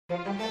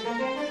Hagia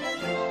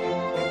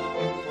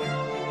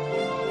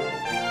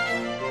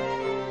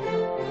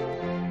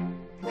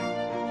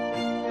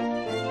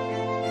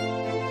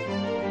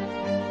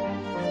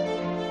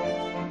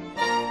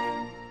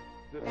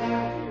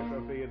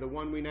Sophia, the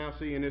one we now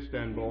see in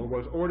Istanbul,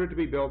 was ordered to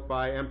be built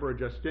by Emperor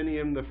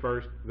Justinian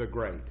I the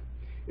Great.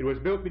 It was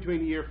built between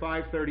the year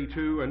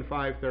 532 and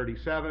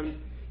 537.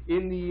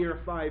 In the year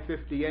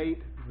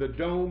 558, the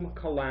dome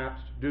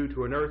collapsed due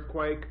to an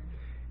earthquake,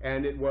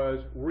 and it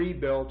was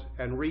rebuilt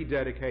and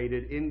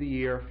rededicated in the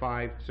year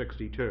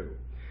 562.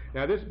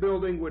 Now, this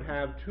building would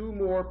have two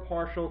more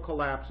partial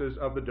collapses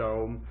of the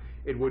dome.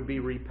 It would be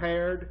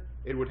repaired.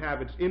 It would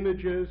have its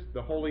images,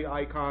 the holy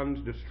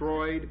icons,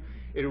 destroyed.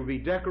 It would be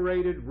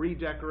decorated,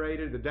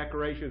 redecorated. The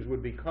decorations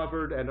would be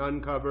covered and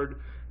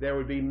uncovered. There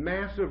would be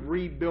massive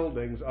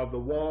rebuildings of the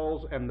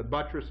walls and the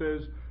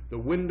buttresses. The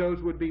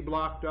windows would be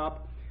blocked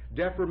up.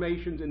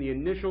 Deformations in the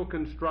initial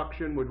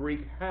construction would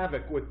wreak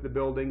havoc with the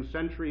building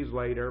centuries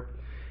later.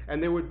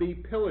 And there would be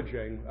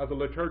pillaging of the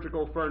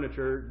liturgical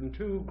furniture and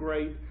two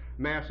great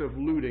massive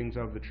lootings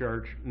of the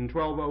church in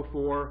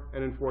 1204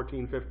 and in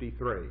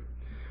 1453.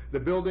 The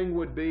building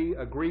would be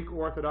a Greek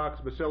Orthodox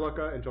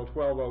basilica until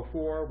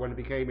 1204, when it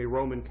became a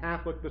Roman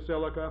Catholic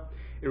basilica.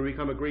 It would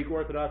become a Greek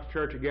Orthodox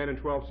church again in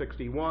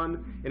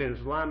 1261, and an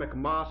Islamic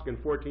mosque in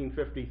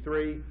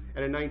 1453,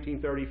 and in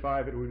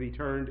 1935 it would be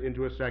turned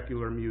into a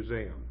secular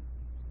museum.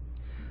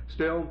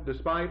 Still,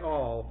 despite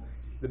all,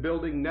 the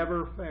building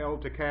never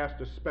failed to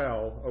cast a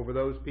spell over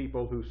those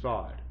people who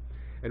saw it.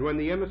 And when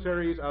the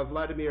emissaries of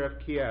Vladimir of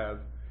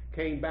Kiev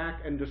came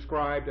back and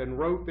described and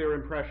wrote their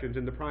impressions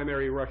in the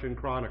primary Russian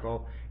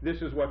chronicle,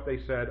 this is what they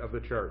said of the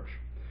church.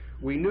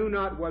 "We knew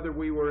not whether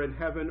we were in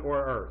heaven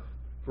or earth,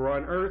 for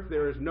on earth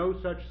there is no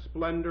such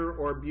splendor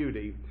or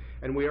beauty,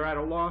 and we are at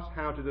a loss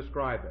how to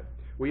describe it.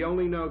 We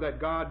only know that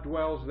God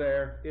dwells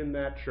there in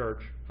that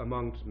church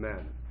amongst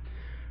men."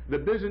 The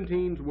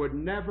Byzantines would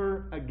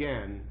never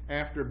again,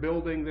 after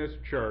building this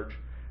church,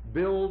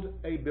 build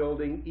a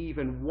building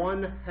even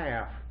one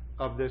half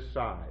of this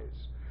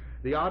size.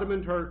 The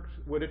Ottoman Turks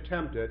would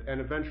attempt it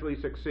and eventually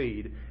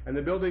succeed, and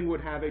the building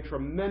would have a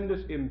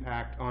tremendous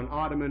impact on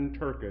Ottoman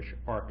Turkish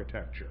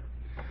architecture.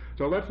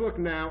 So let's look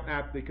now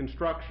at the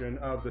construction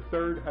of the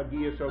third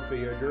Hagia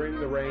Sophia during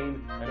the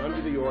reign and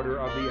under the order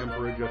of the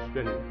Emperor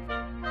Justinian.